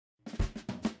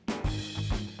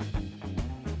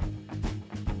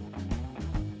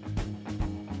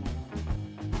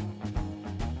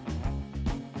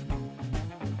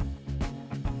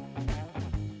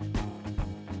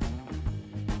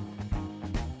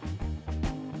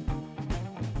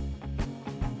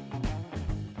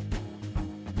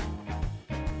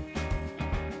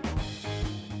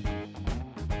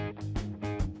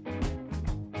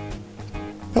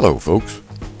Hello, folks.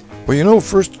 Well,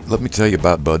 first let me tell you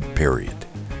about Bud Period.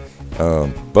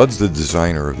 Bud's the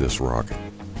designer of this rocket.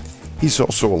 He's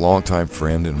also a longtime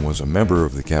friend and was a member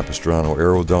of the Capistrano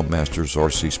Aero Dump Masters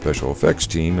RC Special Effects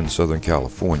team in Southern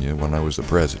California when I was the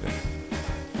president.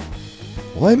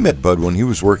 Well, I met Bud when he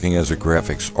was working as a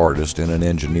graphics artist and an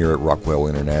engineer at Rockwell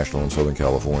International in Southern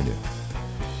California.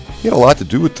 He had a lot to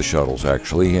do with the shuttles,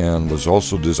 actually, and was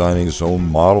also designing his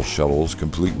own model shuttles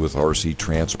complete with RC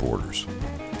transporters.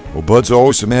 Well, Bud's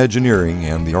always Imagineering,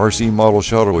 and the RC model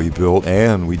shuttle he built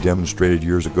and we demonstrated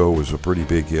years ago was a pretty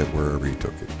big hit wherever he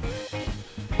took it.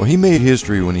 Well, he made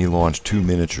history when he launched 2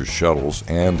 miniature shuttles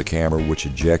and the camera which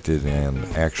ejected and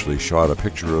actually shot a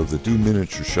picture of the 2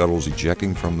 miniature shuttles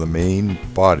ejecting from the main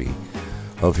body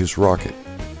of his rocket.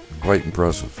 Quite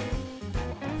impressive.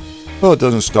 Well, it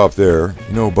doesn't stop there.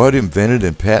 Bud invented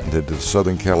and patented the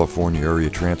Southern California area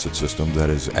transit system that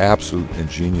is an absolute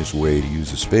ingenious way to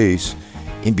use the space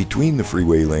in between the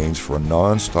freeway lanes for a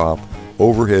non-stop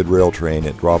overhead rail train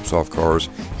that drops off cars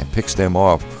and picks them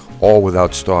off, all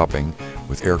without stopping,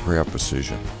 with aircraft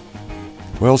precision.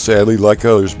 Well, sadly, like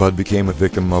others, Bud became a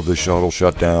victim of the shuttle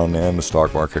shutdown and the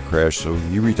stock market crash, so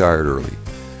he retired early.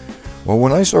 Well,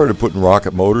 when I started putting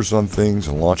rocket motors on things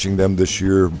and launching them this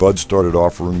year, Bud started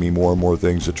offering me more and more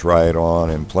things to try it on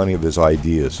and plenty of his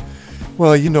ideas.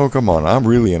 Well, come on, I'm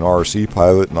really an RC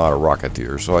pilot, not a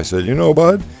Rocketeer, so I said,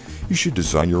 Bud, you should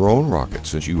design your own rocket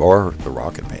since you are the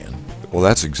rocket man. Well,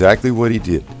 that's exactly what he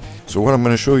did. So what I'm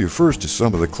going to show you first is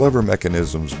some of the clever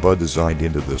mechanisms Bud designed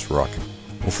into this rocket.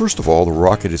 Well, first of all, the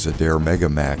rocket is a Dare Mega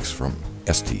Max from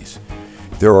Estes.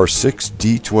 There are 6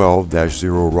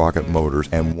 D12-0 rocket motors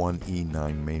and 1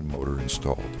 E9 main motor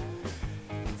installed.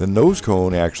 The nose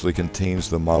cone actually contains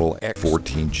the model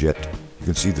X-14 jet. You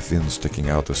can see the fins sticking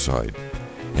out the side.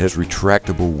 It has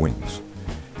retractable wings.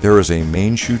 There is a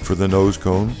main chute for the nose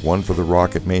cone, one for the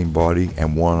rocket main body,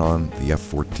 and one on the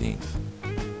F-14.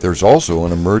 There's also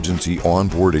an emergency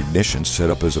onboard ignition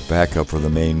set up as a backup for the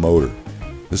main motor.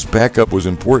 This backup was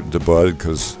important to Bud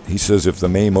because he says if the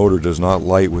main motor does not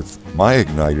light with my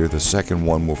igniter, the second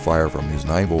one will fire from his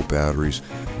 9-volt batteries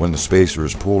when the spacer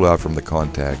is pulled out from the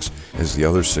contacts as the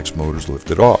other 6 motors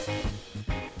lift it off.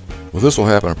 Well, this will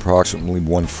happen approximately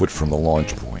 1 foot from the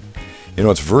launch point.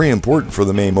 It's very important for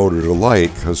the main motor to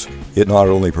light because it not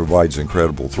only provides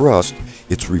incredible thrust,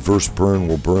 its reverse burn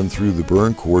will burn through the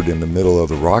burn cord in the middle of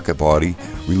the rocket body,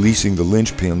 releasing the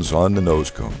linchpins on the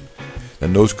nose cone. The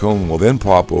nose cone will then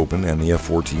pop open and the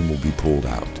F-14 will be pulled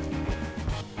out.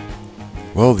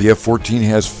 Well, the F-14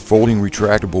 has folding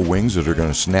retractable wings that are going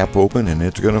to snap open and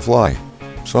it's going to fly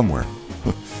somewhere.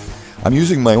 I'm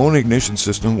using my own ignition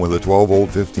system with a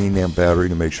 12-volt 15-amp battery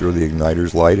to make sure the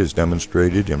igniter's light is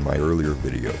demonstrated in my earlier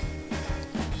video.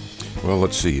 Well,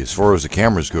 let's see. As far as the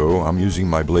cameras go, I'm using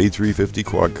my Blade 350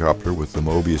 quadcopter with the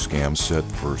Mobius cam set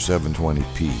for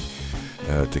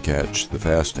 720p to catch the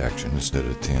fast action instead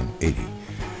of 1080.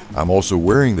 I'm also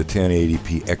wearing the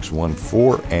 1080p X1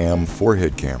 4am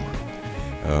forehead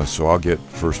camera, so I'll get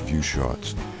first few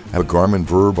shots. I have a Garmin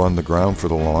Verb on the ground for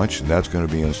the launch, and that's going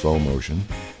to be in slow motion.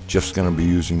 Jeff's going to be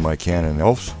using my Canon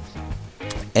ELPHs,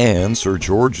 and Sir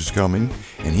George is coming,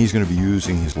 and he's going to be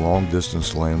using his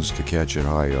long-distance lens to catch it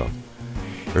high up.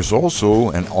 There's also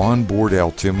an onboard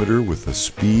altimeter with a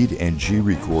speed and G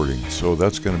recording, so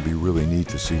that's going to be really neat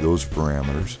to see those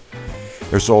parameters.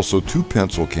 There's also 2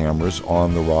 pencil cameras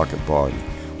on the rocket body.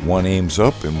 One aims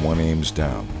up and one aims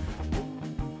down.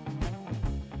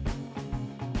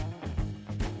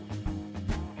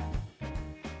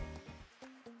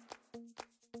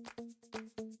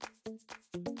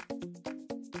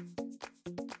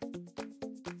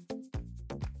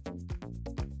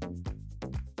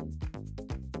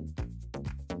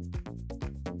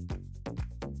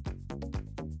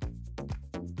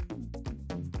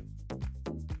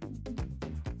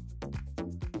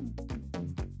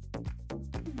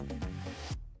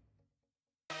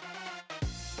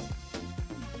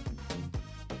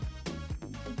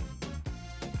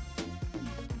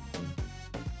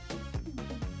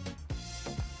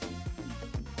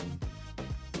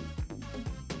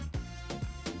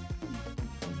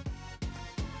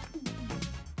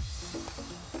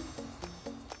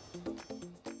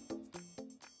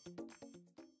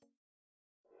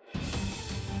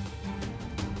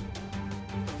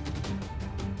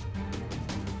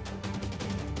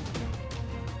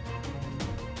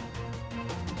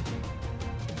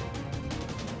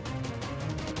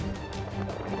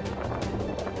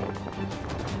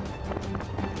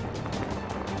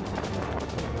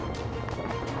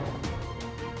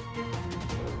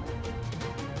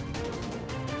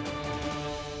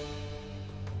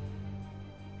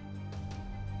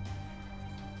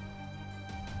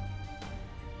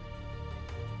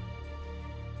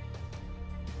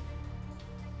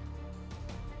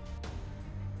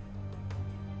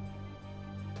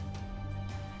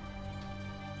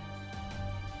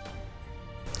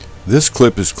 This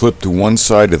clip is clipped to one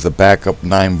side of the backup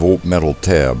 9-volt metal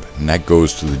tab, and that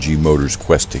goes to the G-Motor's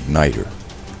Quest igniter.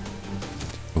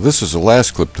 Well, this is the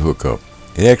last clip to hook up.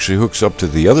 It actually hooks up to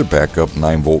the other backup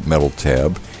 9-volt metal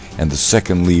tab and the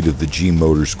second lead of the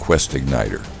G-Motor's Quest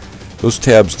igniter. Those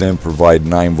tabs then provide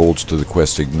 9 volts to the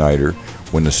Quest igniter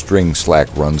when the string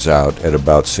slack runs out at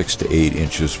about 6 to 8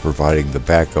 inches, providing the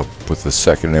backup with the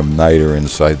second igniter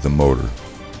inside the motor.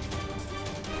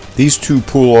 These two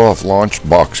pull-off launch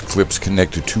box clips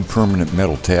connect to two permanent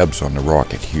metal tabs on the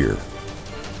rocket here.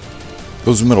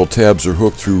 Those metal tabs are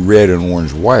hooked through red and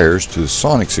orange wires to the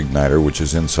Sonic's igniter, which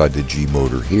is inside the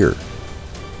G-Motor here.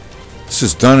 This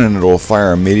is done and it will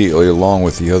fire immediately along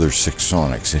with the other 6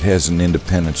 Sonics. It has an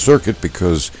independent circuit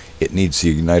because it needs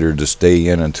the igniter to stay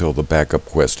in until the backup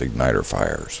Quest igniter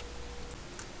fires.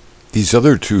 These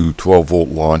other two 12-volt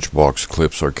launch box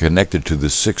clips are connected to the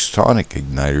 6 Sonic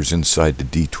igniters inside the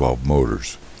D12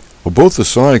 motors. Well, both the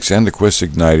Sonics and the Quest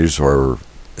igniters are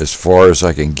as far as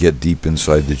I can get deep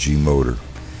inside the G-Motor.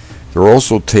 They're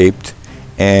also taped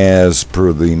as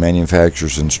per the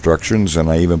manufacturer's instructions, and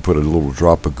I even put a little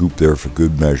drop of goop there for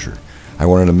good measure. I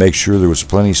wanted to make sure there was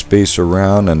plenty of space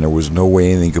around and there was no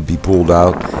way anything could be pulled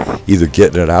out, either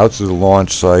getting it out to the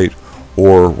launch site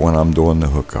or when I'm doing the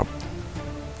hookup.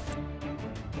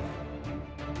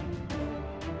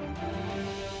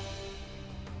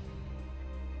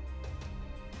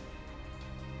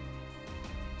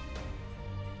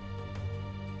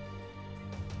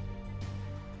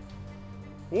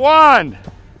 One,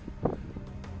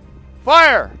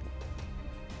 fire!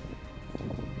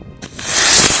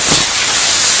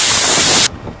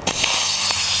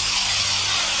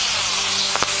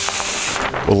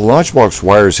 Well, the launch box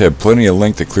wires have plenty of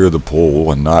length to clear the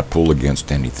pole and not pull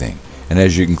against anything. And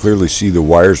as you can clearly see, the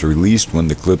wires released when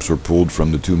the clips were pulled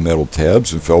from the two metal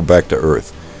tabs and fell back to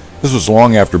earth. This was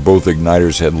long after both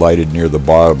igniters had lighted near the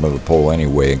bottom of the pole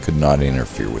anyway and could not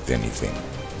interfere with anything.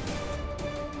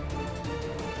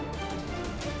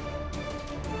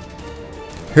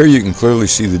 Here you can clearly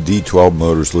see the D12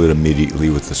 motors lit immediately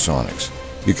with the Sonics.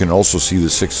 You can also see the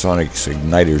 6 Sonics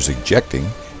igniters ejecting,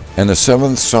 and the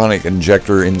 7th Sonic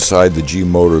injector inside the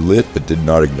G-Motor lit but did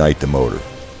not ignite the motor.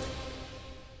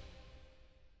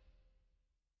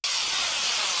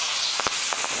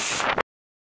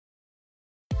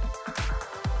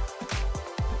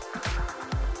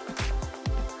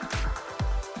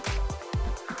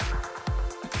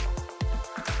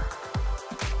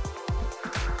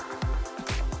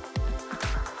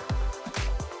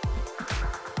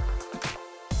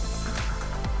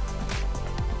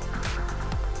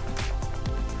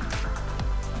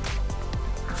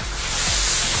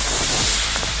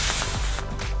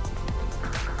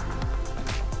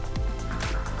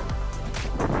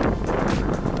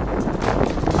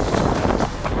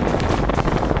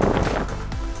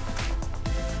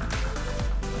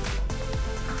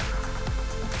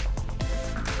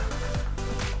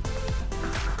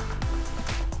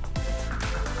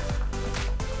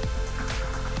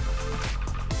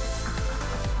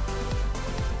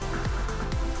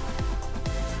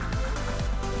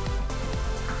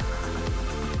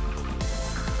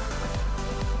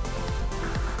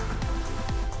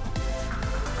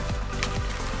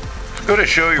 I'm going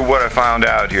to show you what I found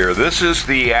out here. This is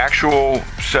the actual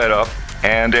setup,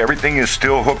 and everything is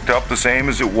still hooked up the same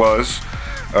as it was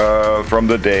from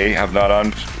the day. I've not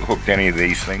unhooked any of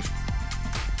these things.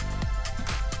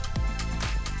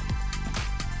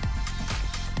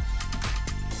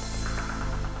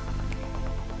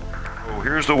 So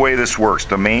here's the way this works.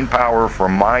 The main power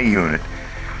from my unit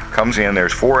comes in.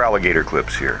 There's 4 alligator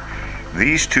clips here.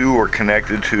 These 2 are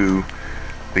connected to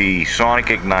the Sonic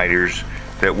igniters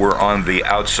that were on the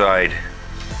outside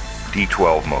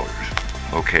D12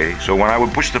 motors. Okay, so when I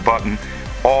would push the button,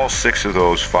 all 6 of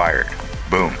those fired.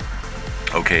 Boom.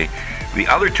 Okay, the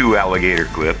other 2 alligator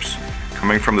clips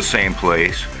coming from the same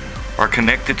place are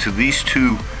connected to these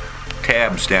 2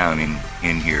 tabs down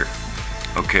in here.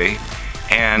 Okay,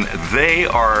 and they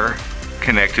are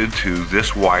connected to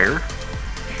this wire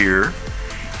here,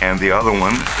 and the other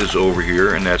one is over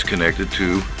here, and that's connected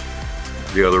to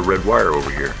the other red wire over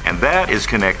here, and that is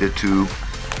connected to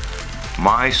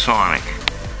my Sonic,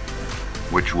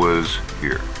 which was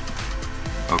here.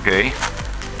 Okay,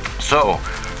 so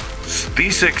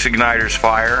these 6 igniters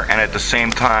fire, and at the same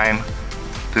time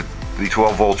the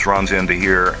 12 volts runs into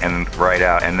here and right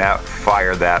out, and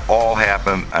that all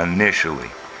happened initially,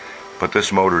 but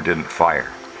this motor didn't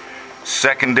fire.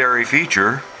 Secondary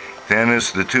feature then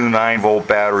is the 2 9-volt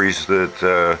batteries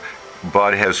that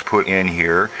Bud has put in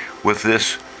here with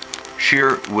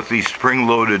these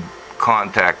spring-loaded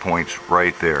contact points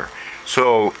right there.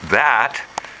 So that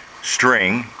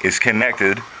string is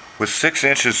connected with 6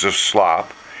 inches of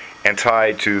slop and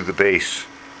tied to the base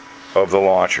of the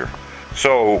launcher.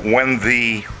 So when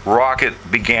the rocket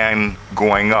began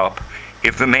going up,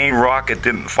 if the main rocket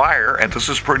didn't fire, and this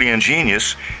is pretty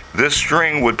ingenious, this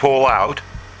string would pull out,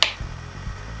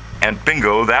 and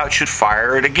bingo, that should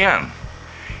fire it again.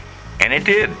 And it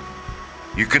did.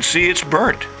 You can see it's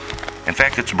burnt. In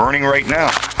fact, it's burning right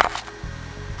now.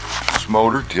 This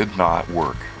motor did not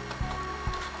work.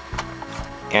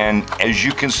 And as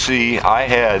you can see, I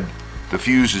had the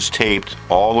fuses taped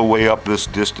all the way up this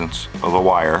distance of the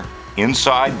wire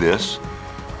inside this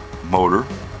motor,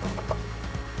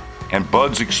 and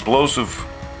Bud's explosive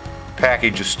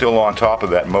package is still on top of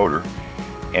that motor.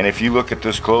 And if you look at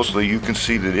this closely, you can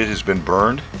see that it has been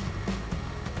burned.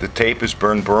 The tape has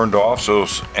been burned off. So,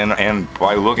 and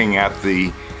by looking at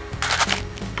the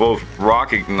both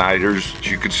rocket igniters,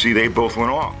 you can see they both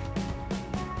went off.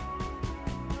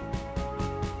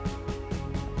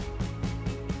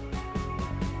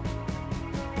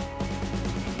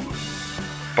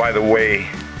 By the way,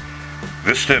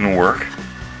 this didn't work.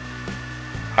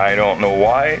 I don't know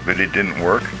why, but it didn't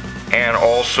work. And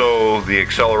also the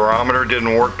accelerometer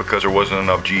didn't work because there wasn't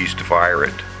enough G's to fire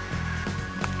it.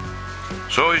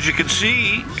 So as you can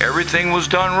see, everything was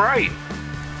done right.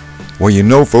 Well, you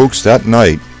know, folks, that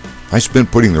night I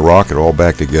spent putting the rocket all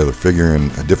back together,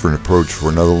 figuring a different approach for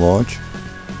another launch.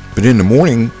 But in the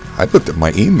morning, I looked at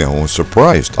my email and was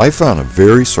surprised. I found a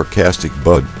very sarcastic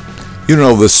Bud. You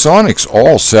know, the Sonics,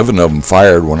 all 7 of them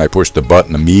fired when I pushed the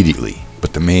button immediately,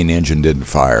 but the main engine didn't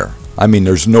fire. I mean,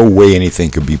 there's no way anything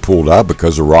could be pulled out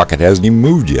because the rocket hasn't even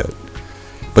moved yet.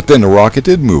 But then the rocket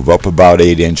did move up about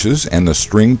 8 inches, and the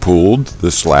string pulled,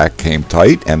 the slack came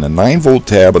tight, and the 9-volt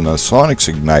tab on the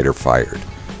Sonics igniter fired.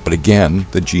 But again,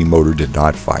 the G motor did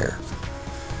not fire.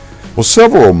 Well,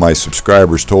 several of my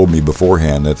subscribers told me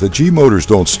beforehand that the G motors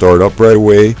don't start up right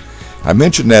away. I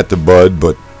mentioned that to Bud,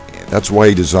 but that's why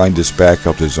he designed this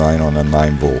backup design on the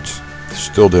 9 volts. It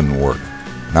still didn't work.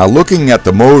 Now looking at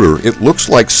the motor, it looks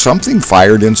like something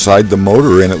fired inside the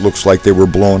motor and it looks like they were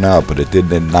blown out, but it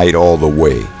didn't ignite all the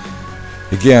way.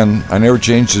 Again, I never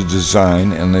changed the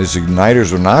design and these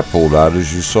igniters are not pulled out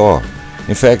as you saw.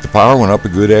 In fact, the power went up a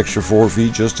good extra 4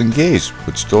 feet just in case,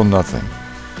 but still nothing.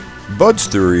 Bud's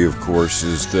theory, of course,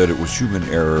 is that it was human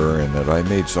error and that I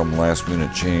made some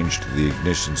last-minute change to the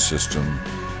ignition system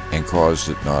and caused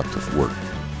it not to work.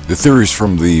 The theories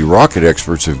from the rocket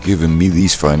experts have given me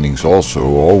these findings also,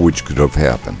 all which could have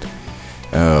happened.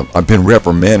 I've been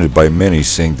reprimanded by many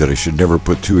saying that I should never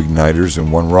put 2 igniters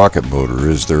in one rocket motor,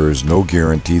 as there is no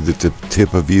guarantee that the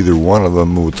tip of either one of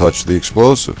them will touch the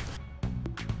explosive.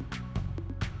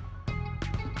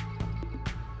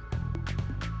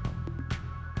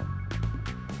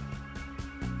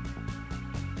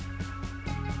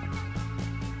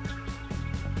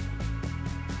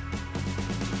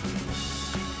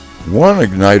 One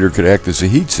igniter could act as a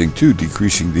heat sink too,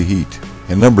 decreasing the heat.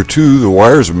 And number 2, the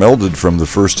wires melted from the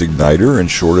first igniter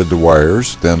and shorted the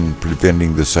wires, then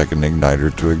preventing the second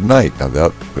igniter to ignite. Now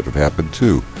that could have happened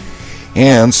too.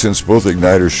 And since both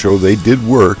igniters show they did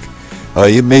work,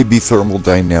 it may be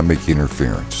thermodynamic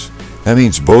interference. That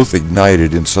means both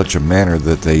ignited in such a manner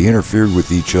that they interfered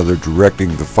with each other, directing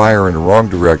the fire in the wrong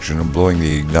direction and blowing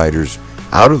the igniters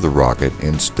out of the rocket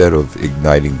instead of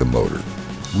igniting the motor.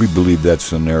 We believe that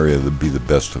scenario to be the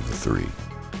best of the 3.